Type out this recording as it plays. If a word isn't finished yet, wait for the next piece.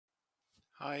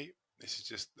Hi, this is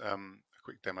just a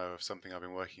quick demo of something I've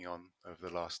been working on over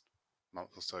the last month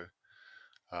or so.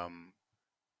 And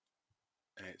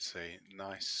it's a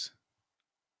nice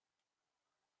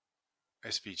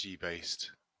SVG based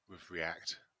with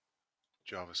React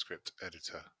JavaScript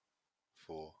editor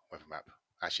for weathermap.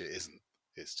 Actually, it isn't.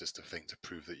 It's just a thing to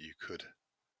prove that you could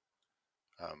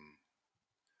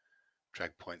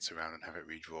drag points around and have it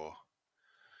redraw.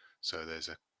 So there's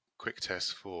a quick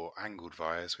test for angled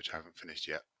vires, which I haven't finished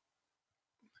yet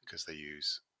because they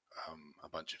use a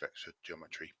bunch of extra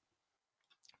geometry.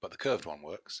 But the curved one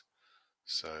works.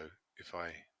 So if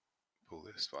I pull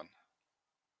this one,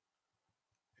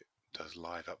 it does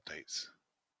live updates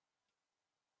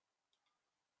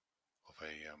of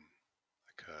a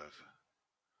curve.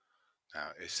 Now,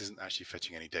 this isn't actually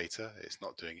fetching any data. It's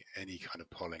not doing any kind of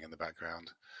polling in the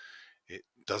background. It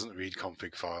doesn't read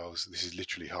config files. This is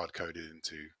literally hard-coded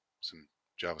into some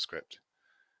JavaScript,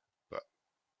 but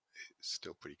it's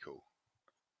still pretty cool.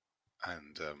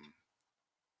 And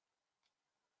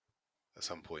at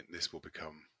some point, this will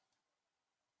become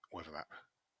weathermap,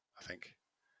 I think.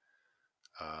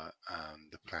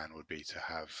 And the plan would be to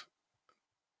have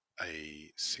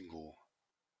a single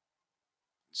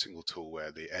tool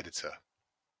where the editor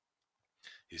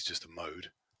is just a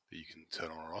mode that you can turn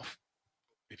on or off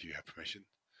if you have permission,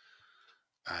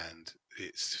 and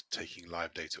it's taking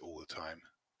live data all the time,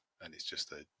 and it's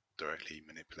just a directly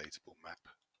manipulatable map.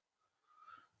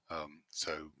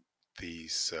 So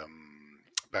these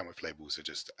bandwidth labels are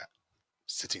just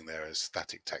sitting there as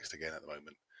static text again at the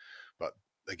moment, but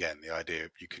again, the idea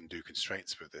you can do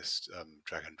constraints with this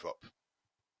drag and drop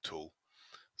tool.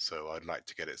 So I'd like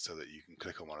to get it so that you can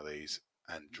click on one of these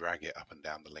and drag it up and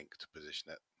down the link to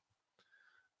position it.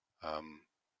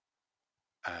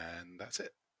 And that's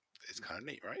it. It's kind of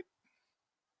neat, right?